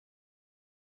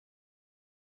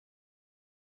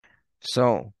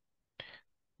So,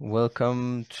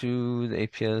 welcome to the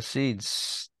APL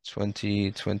Seeds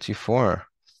 2024.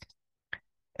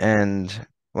 And,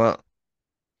 well,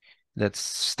 let's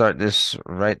start this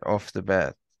right off the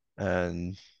bat.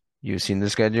 And you've seen the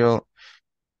schedule,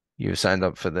 you've signed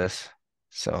up for this.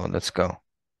 So, let's go.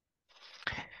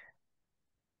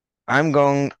 I'm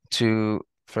going to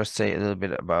first say a little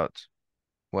bit about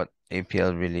what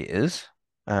APL really is,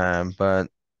 but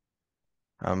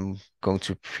I'm going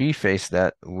to preface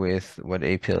that with what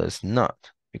APL is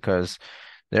not, because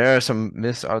there are some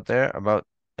myths out there about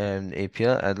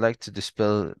APL. I'd like to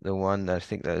dispel the one that I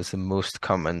think that is the most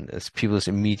common. It's people's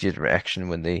immediate reaction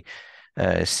when they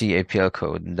see APL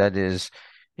code, and that is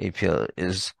APL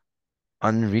is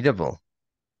unreadable.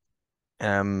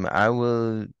 I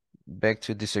will beg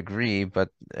to disagree, but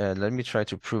let me try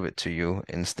to prove it to you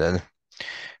instead,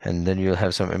 and then you'll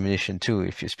have some ammunition too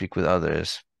if you speak with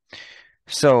others.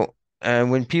 So,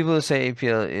 when people say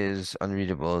APL is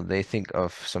unreadable, they think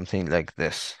of something like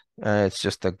this. It's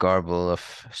just a garble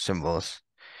of symbols.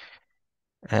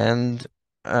 And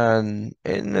in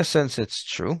a sense, it's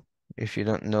true. If you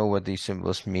don't know what these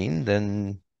symbols mean,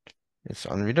 then it's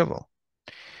unreadable.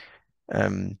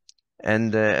 Um,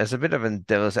 and as a bit of a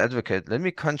devil's advocate, let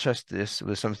me contrast this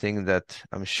with something that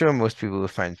I'm sure most people will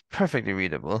find perfectly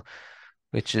readable,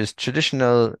 which is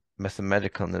traditional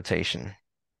mathematical notation.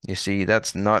 You see,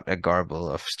 that's not a garble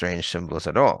of strange symbols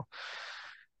at all.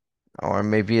 Or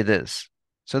maybe it is.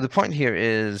 So the point here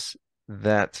is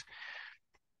that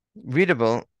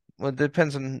readable, well, it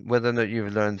depends on whether or not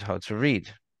you've learned how to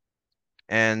read.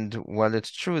 And while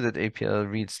it's true that APL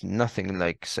reads nothing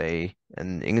like, say,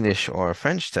 an English or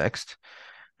French text,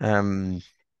 um,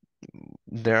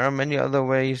 there are many other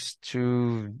ways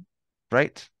to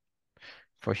write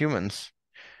for humans.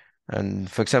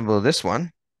 And for example, this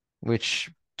one, which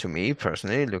to me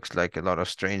personally looks like a lot of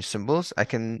strange symbols, I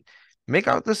can make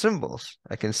out the symbols.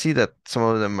 I can see that some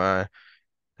of them are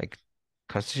like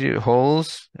constitute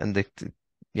holes, and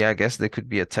yeah, I guess they could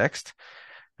be a text.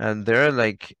 And there are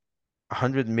like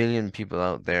 100 million people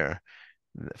out there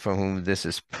for whom this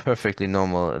is perfectly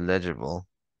normal and legible,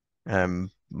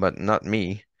 but not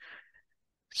me.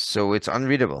 So it's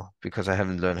unreadable because I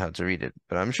haven't learned how to read it,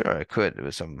 but I'm sure I could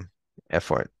with some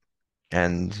effort.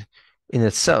 And in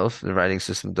itself, the writing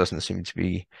system doesn't seem to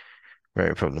be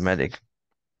very problematic.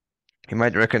 You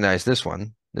might recognize this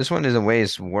one. This one is in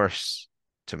ways worse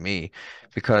to me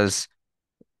because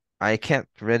I can't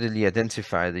readily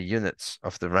identify the units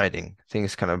of the writing.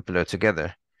 Things kind of blur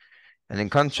together. And in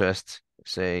contrast,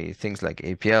 say things like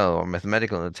APL or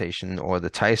mathematical notation or the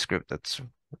Thai script that's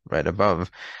right above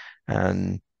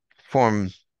and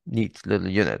form neat little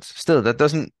units. Still, that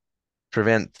doesn't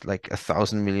prevent like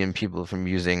 1,000 million people from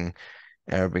using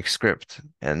Arabic script,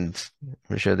 and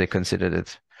I'm sure they considered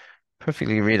it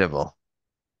perfectly readable.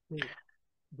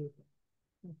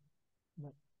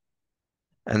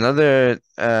 Another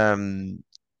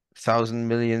 1,000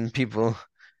 million people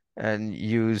and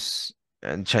use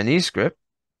Chinese script,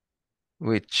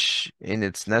 which in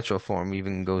its natural form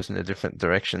even goes in a different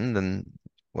direction than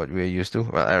what we're used to.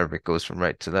 Well, Arabic goes from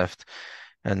right to left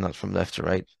and not from left to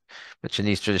right. But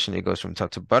Chinese traditionally goes from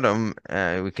top to bottom.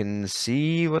 We can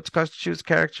see what constitutes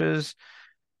characters.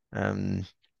 Um,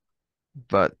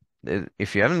 but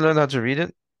if you haven't learned how to read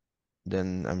it,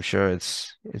 then I'm sure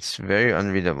it's very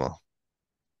unreadable.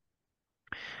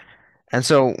 And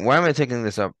so why am I taking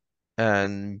this up?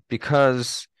 And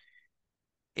because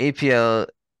APL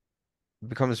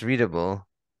becomes readable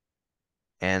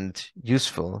and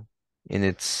useful in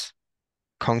its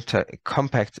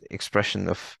compact expression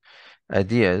of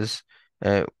ideas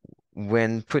uh,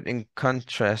 when put in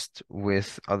contrast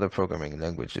with other programming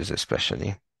languages,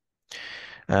 especially.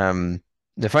 Um,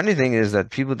 the funny thing is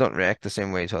that people don't react the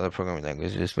same way to other programming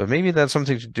languages, but maybe that's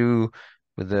something to do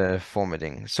with the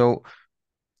formatting. So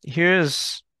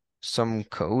here's some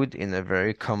code in a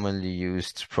very commonly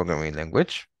used programming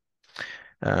language.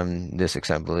 This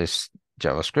example is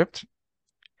JavaScript.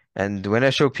 And when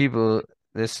I show people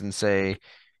this and say,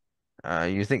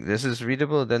 you think this is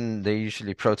readable, then they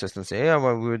usually protest and say, yeah,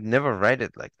 well, we would never write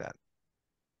it like that.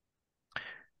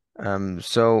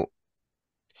 So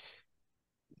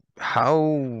how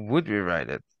would we write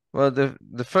it? Well,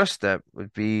 the first step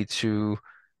would be to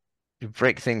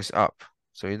break things up.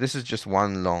 So this is just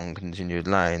one long continued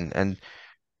line. And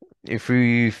if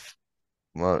we,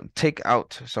 well, take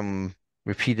out some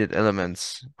repeated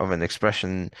elements of an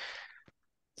expression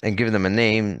and give them a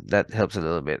name, that helps a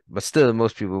little bit. But still,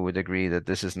 most people would agree that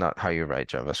this is not how you write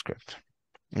JavaScript.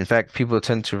 In fact, people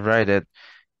tend to write it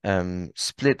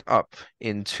split up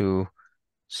into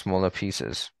smaller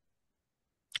pieces.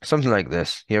 Something like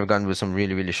this. Here I've gone with some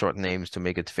really, really short names to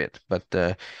make it fit, but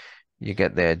you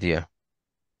get the idea.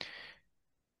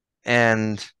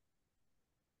 And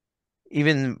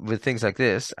even with things like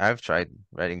this, I've tried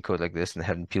writing code like this and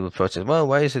having people approach it, well,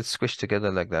 why is it squished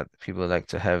together like that? People like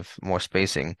to have more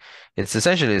spacing. It's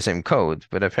essentially the same code,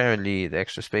 but apparently the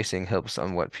extra spacing helps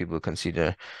on what people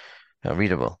consider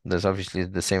readable. There's obviously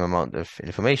the same amount of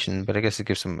information, but I guess it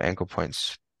gives some anchor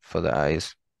points for the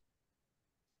eyes.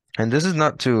 And this is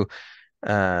not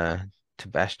uh, to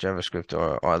bash JavaScript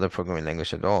or other programming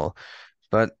language at all,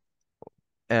 but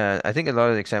I think a lot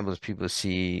of the examples people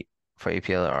see for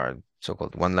APL are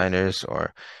so-called one-liners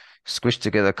or squished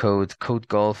together code, code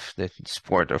golf, the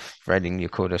sport of writing your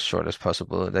code as short as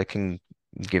possible. That can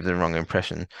give the wrong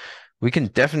impression. We can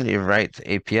definitely write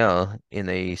APL in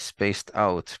a spaced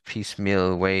out,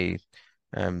 piecemeal way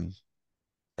um,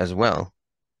 as well.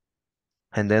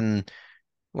 And then,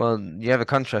 well, you have a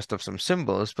contrast of some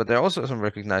symbols, but there are also some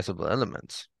recognizable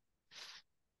elements.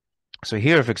 So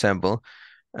here, for example,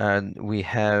 we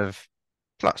have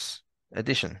plus,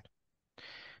 addition.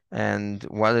 And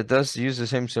while it does use the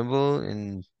same symbol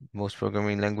in most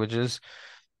programming languages,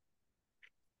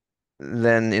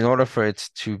 then in order for it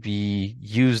to be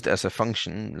used as a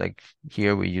function, like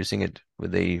here we're using it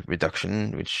with a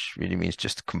reduction, which really means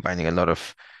just combining a lot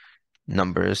of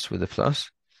numbers with a plus.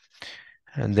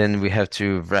 And then we have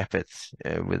to wrap it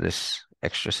with this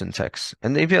extra syntax.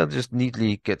 And APL just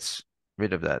neatly gets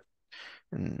rid of that.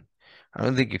 And I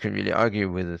don't think you can really argue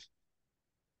with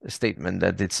a statement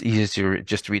that it's easier to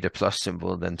just read a plus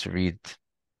symbol than to read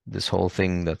this whole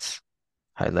thing that's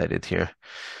highlighted here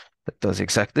that does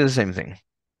exactly the same thing.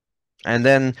 And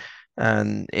then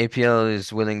APL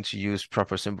is willing to use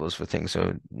proper symbols for things,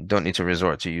 so you don't need to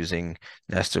resort to using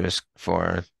an asterisk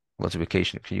for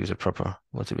multiplication. You can use a proper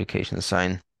multiplication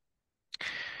sign.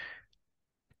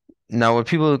 Now, what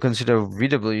people consider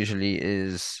readable usually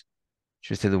is,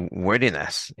 should we say, the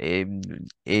wordiness.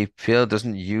 APL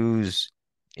doesn't use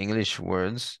English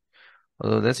words,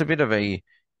 although that's a bit of an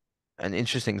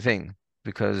interesting thing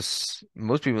because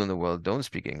most people in the world don't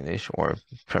speak English or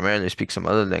primarily speak some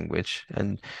other language.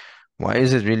 And why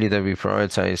is it really that we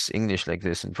prioritize English like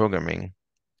this in programming?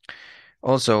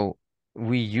 Also,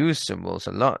 we use symbols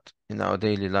a lot in our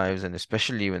daily lives, and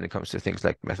especially when it comes to things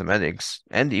like mathematics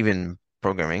and even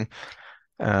programming.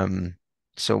 Um,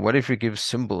 so what if we give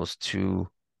symbols to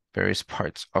various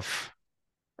parts of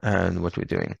what we're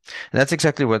doing? And that's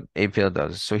exactly what APL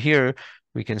does. So here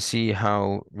we can see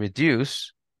how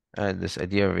reduce, this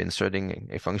idea of inserting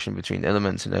a function between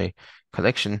elements in a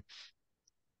collection,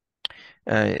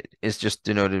 is just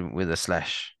denoted with a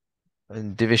slash.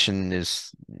 And division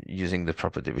is using the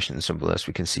proper division symbol, as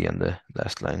we can see on the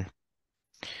last line.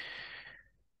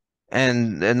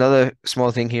 And another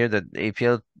small thing here that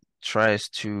APL tries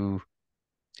to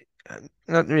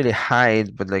not really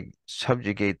hide, but like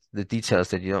subjugate the details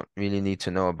that you don't really need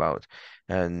to know about.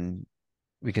 And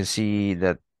we can see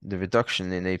that the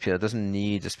reduction in APL doesn't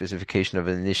need a specification of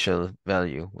an initial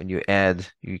value. When you add,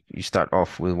 you start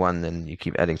off with one and you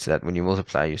keep adding to that. When you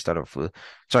multiply, you start off with,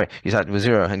 sorry, you start with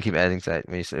zero and keep adding to that.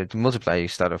 When you start to multiply, you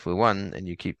start off with one and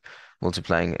you keep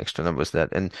multiplying extra numbers to that.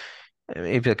 And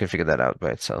APL can figure that out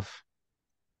by itself.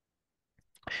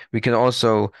 We can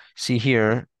also see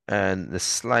here and the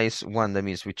slice one, that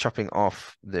means we're chopping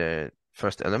off the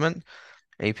first element.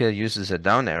 APL uses a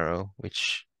down arrow,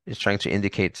 which is trying to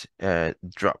indicate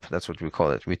drop. That's what we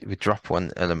call it. We drop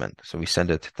one element, so we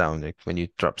send it down. Like when you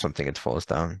drop something, it falls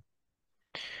down.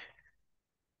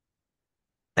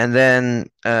 And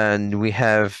then we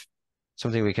have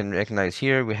something we can recognize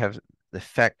here. We have the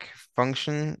fac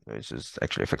function, which is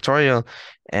actually a factorial,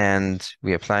 and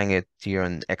we're applying it here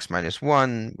on x minus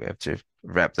 1. We have to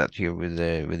wrap that here with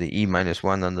the e minus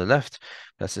 1 on the left.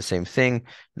 That's the same thing.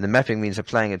 And the mapping means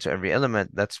applying it to every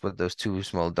element. That's what those two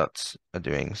small dots are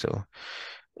doing. So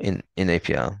in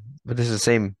APL, but this is the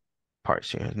same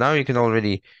parts here. Now you can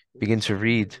already begin to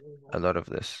read a lot of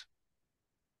this.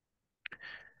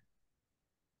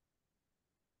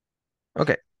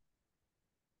 Okay.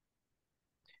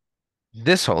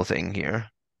 This whole thing here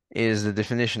is the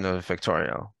definition of a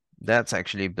factorial. That's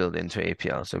actually built into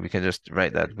APL. So we can just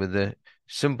write that with the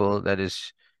symbol that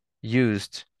is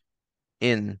used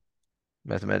in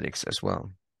mathematics as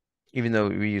well, even though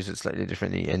we use it slightly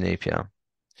differently in APL.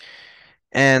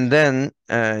 And then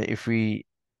if we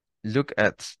look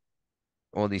at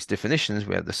all these definitions,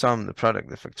 we have the sum, the product,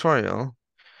 the factorial,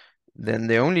 then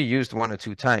they're only used one or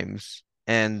two times.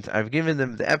 And I've given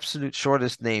them the absolute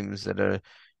shortest names that are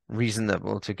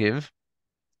reasonable to give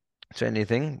to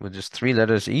anything with just 3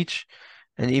 letters each.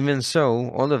 And even so,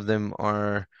 all of them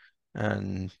are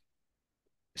um,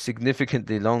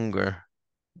 significantly longer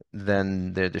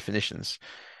than their definitions.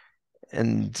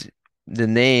 And the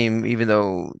name, even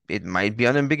though it might be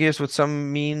unambiguous with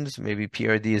some means, maybe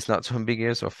PRD is not so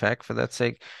ambiguous, or FAC for that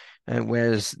sake,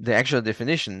 whereas the actual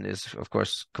definition is, of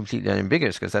course, completely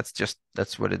unambiguous because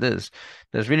that's what it is.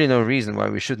 There's really no reason why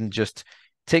we shouldn't just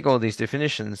take all these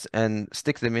definitions and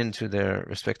stick them into their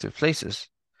respective places.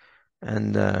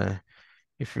 And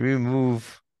if we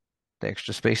remove the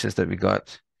extra spaces that we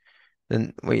got,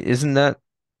 then wait, isn't that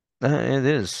it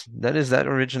is. That is that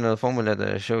original formula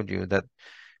that I showed you that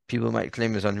people might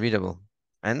claim is unreadable.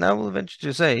 And I will venture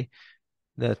to say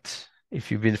that if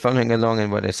you've been following along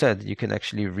in what I said, you can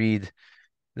actually read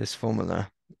this formula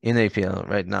in APL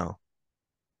right now.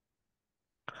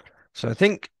 So I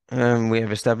think we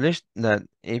have established that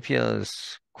APL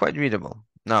is quite readable.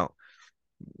 Now,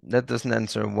 that doesn't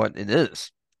answer what it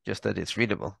is, just that it's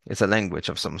readable. It's a language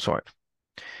of some sort.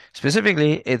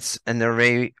 Specifically, it's an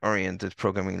array-oriented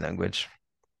programming language.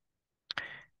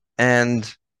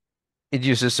 And it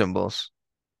uses symbols.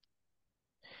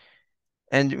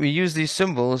 And we use these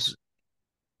symbols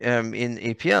in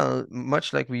APL,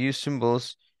 much like we use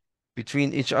symbols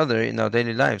between each other in our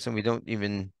daily lives, and we don't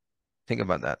even think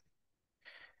about that.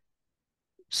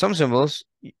 Some symbols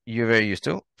you're very used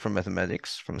to from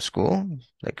mathematics, from school,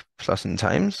 like plus and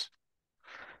times.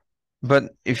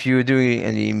 But if you're doing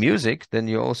any music, then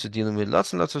you're also dealing with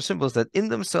lots and lots of symbols that in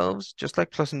themselves, just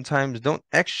like plus and times, don't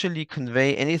actually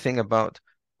convey anything about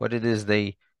what it is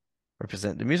they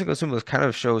represent. The musical symbols kind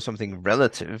of show something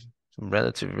relative, some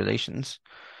relative relations,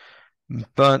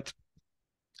 but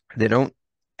they don't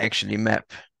actually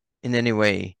map in any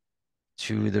way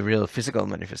to the real physical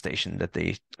manifestation that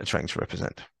they are trying to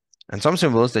represent. And some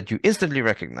symbols that you instantly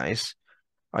recognize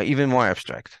are even more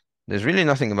abstract. There's really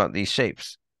nothing about these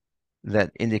shapes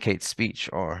that indicates speech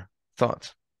or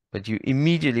thought, but you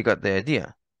immediately got the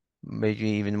idea, maybe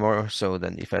even more so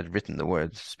than if I'd written the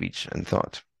words speech and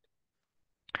thought.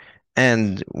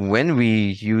 And when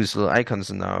we use little icons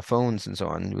in our phones and so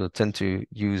on, we'll tend to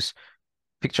use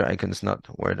picture icons, not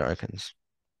word icons.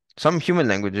 Some human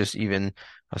languages even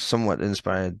are somewhat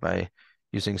inspired by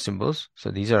using symbols.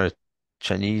 So these are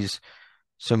Chinese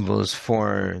symbols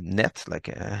for net, like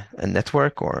a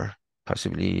network, or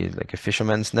possibly like a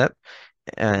fisherman's net,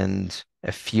 and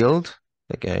a field,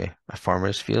 like a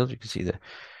farmer's field. You can see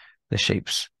the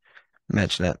shapes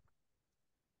match that.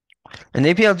 And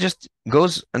APL just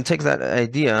goes and takes that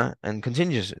idea and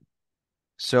continues it.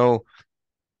 So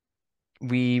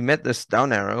we met this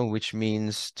down arrow, which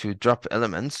means to drop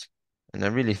elements. And I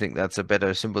really think that's a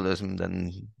better symbolism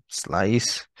than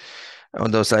slice.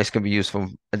 Although slice can be used for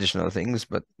additional things,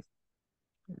 but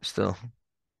still.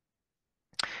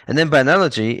 And then by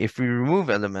analogy, if we remove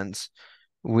elements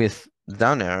with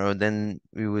down arrow, then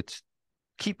we would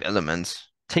keep elements,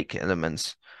 take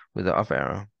elements with the up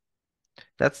arrow.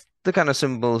 That's the kind of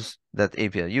symbols that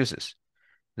APL uses.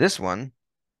 This one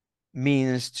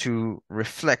means to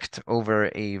reflect over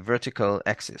a vertical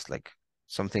axis, like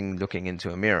something looking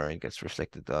into a mirror, it gets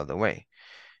reflected the other way.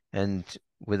 And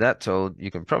with that told,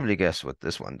 you can probably guess what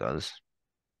this one does.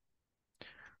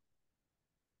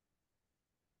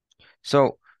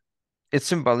 So it's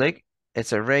symbolic,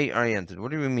 it's array oriented.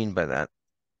 What do we mean by that?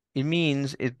 It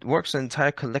means it works on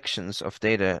entire collections of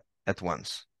data at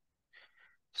once.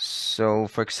 So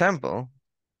for example,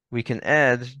 we can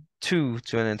add 2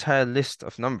 to an entire list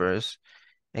of numbers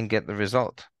and get the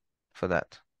result for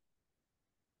that.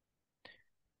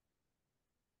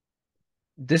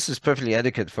 This is perfectly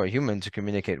adequate for a human to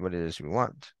communicate what it is we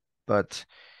want. But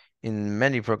in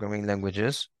many programming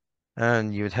languages,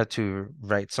 and you would have to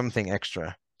write something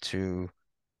extra to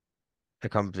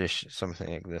accomplish something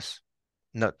like this,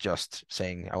 not just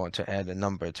saying I want to add a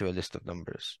number to a list of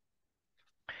numbers.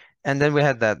 And then we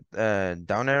had that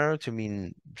down arrow to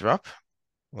mean drop.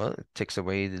 Well, it takes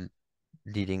away the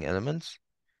leading elements.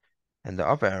 And the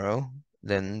up arrow,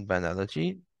 then by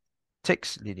analogy,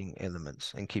 takes leading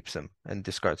elements and keeps them and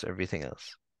discards everything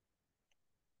else.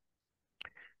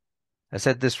 I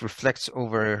said this reflects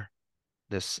over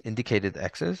this indicated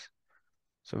axis,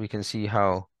 so we can see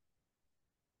how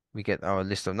we get our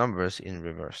list of numbers in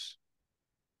reverse.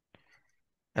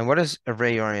 And what does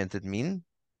array-oriented mean?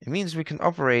 It means we can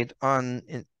operate on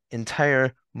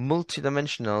entire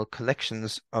multidimensional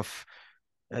collections of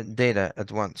data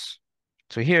at once.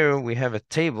 So here we have a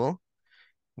table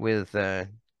with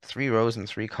 3 rows and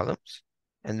 3 columns,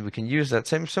 and we can use that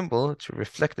same symbol to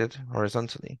reflect it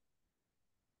horizontally.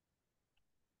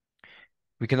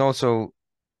 We can also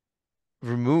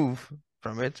remove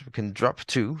from it, we can drop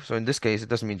 2. So in this case, it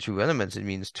doesn't mean 2 elements, it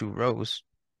means 2 rows.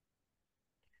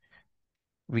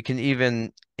 We can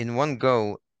even, in one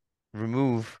go,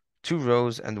 remove 2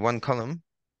 rows and 1 column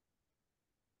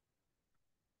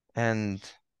and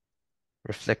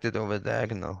reflect it over the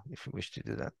diagonal if we wish to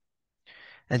do that.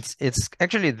 And it's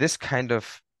actually this kind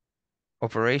of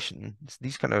operation, it's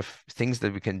these kind of things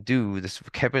that we can do, this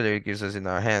vocabulary gives us in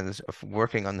our hands of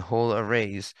working on whole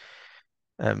arrays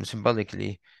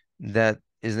symbolically, that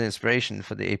is an inspiration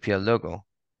for the APL logo.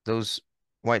 Those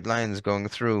white lines going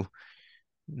through,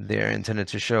 they're intended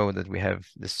to show that we have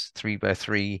this 3 by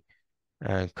 3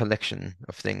 collection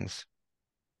of things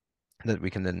that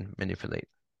we can then manipulate.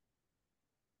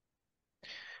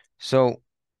 So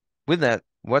with that,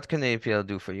 what can APL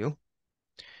do for you?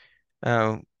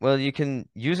 Well, you can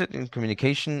use it in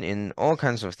communication in all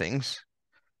kinds of things.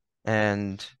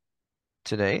 And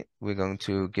today we're going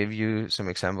to give you some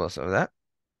examples of that.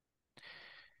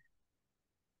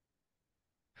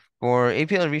 For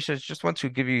APL research, just want to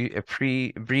give you a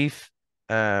brief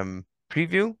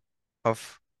preview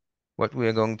of what we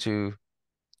are going to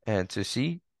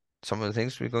see. Some of the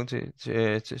things we're going to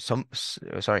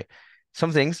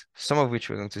some things, some of which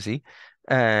we're going to see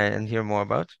and hear more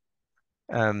about.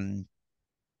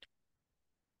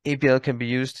 APL can be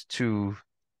used to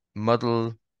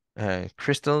model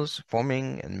crystals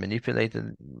forming and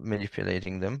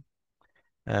manipulating them.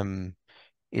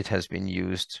 It has been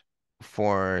used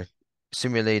for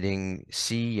simulating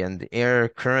sea and air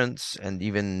currents and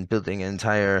even building an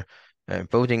entire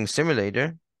boating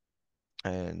simulator.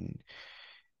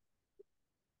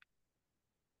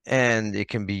 And it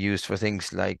can be used for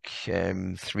things like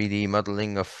 3D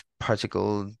modeling of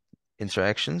particle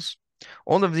interactions.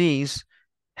 All of these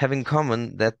have in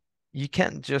common that you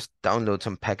can't just download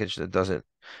some package that does it,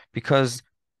 because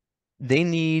they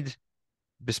need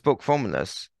bespoke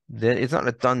formulas. It's not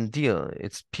a done deal.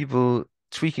 It's people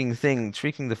tweaking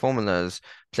the formulas,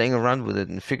 playing around with it,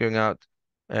 and figuring out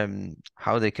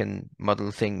how they can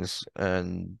model things,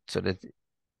 and so that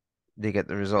they get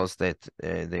the results that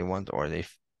they want, or they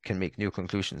can make new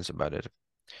conclusions about it.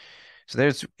 So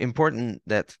there's important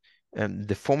that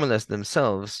the formulas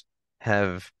themselves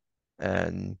have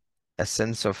a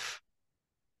sense of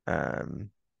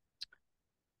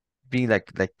being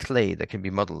like clay that can be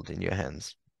modeled in your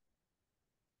hands.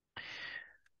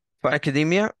 For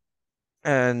academia,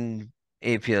 and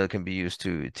APL can be used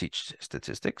to teach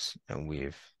statistics, and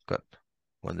we've got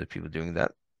one of the people doing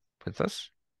that with us.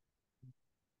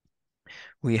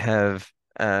 We have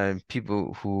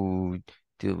people who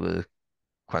deal with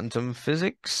quantum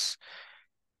physics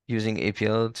using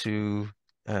APL to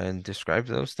describe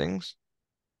those things.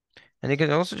 And it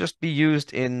can also just be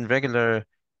used in regular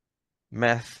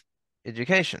math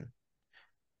education.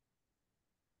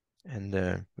 And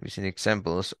we've seen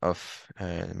examples of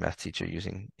a math teacher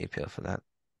using APL for that.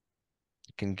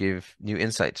 It can give new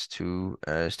insights to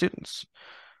students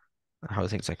on how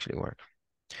things actually work.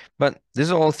 But this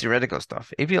is all theoretical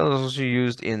stuff. APL is also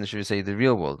used in, should we say, the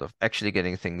real world of actually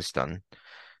getting things done.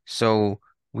 So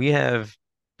we have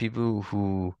people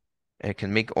who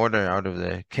can make order out of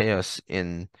the chaos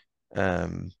in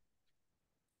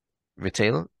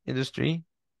retail industry,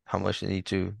 how much they need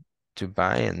to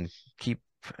buy and keep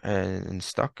in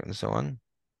stock and so on.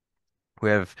 We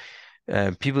have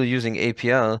people using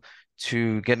APL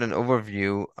to get an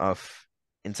overview of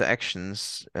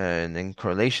interactions and then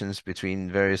correlations between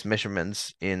various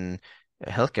measurements in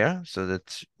healthcare, so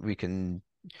that we can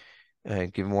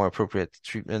give more appropriate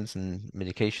treatments and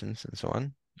medications and so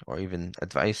on, or even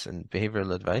advice and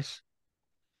behavioral advice.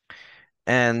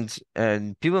 And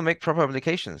people make proper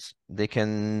applications. They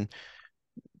can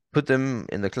put them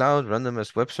in the cloud, run them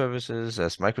as web services,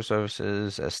 as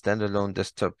microservices, as standalone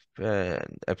desktop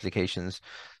applications.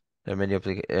 There are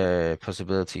many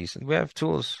possibilities, and we have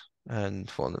tools and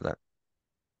for all of that.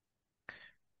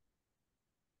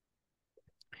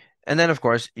 And then, of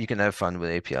course, you can have fun with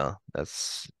APL.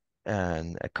 That's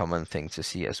a common thing to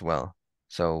see as well.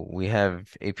 So we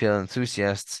have APL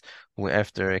enthusiasts who,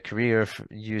 after a career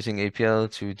using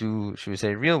APL to do, should we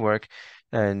say, real work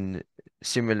and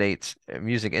simulate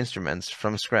music instruments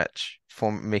from scratch,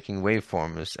 making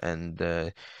waveforms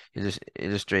and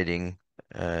illustrating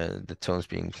the tones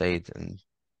being played and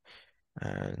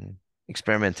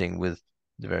experimenting with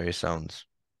the various sounds.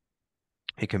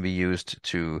 It can be used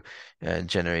to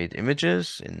generate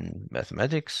images in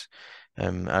mathematics.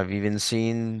 I've even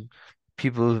seen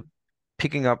people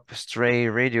picking up stray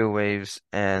radio waves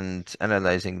and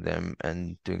analyzing them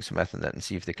and doing some math on that and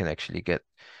see if they can actually get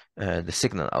the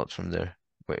signal out from the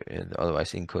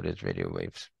otherwise encoded radio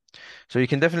waves. So you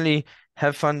can definitely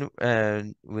have fun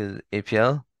with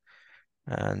APL.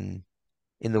 And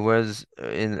in the words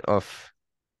of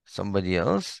somebody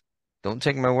else, don't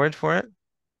take my word for it.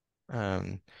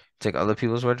 Take other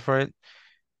people's word for it.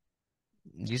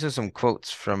 These are some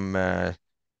quotes from a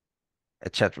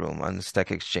chat room on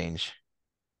Stack Exchange,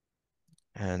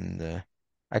 and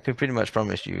I can pretty much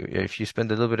promise you, if you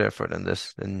spend a little bit of effort on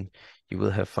this, then you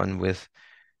will have fun with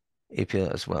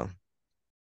APL as well.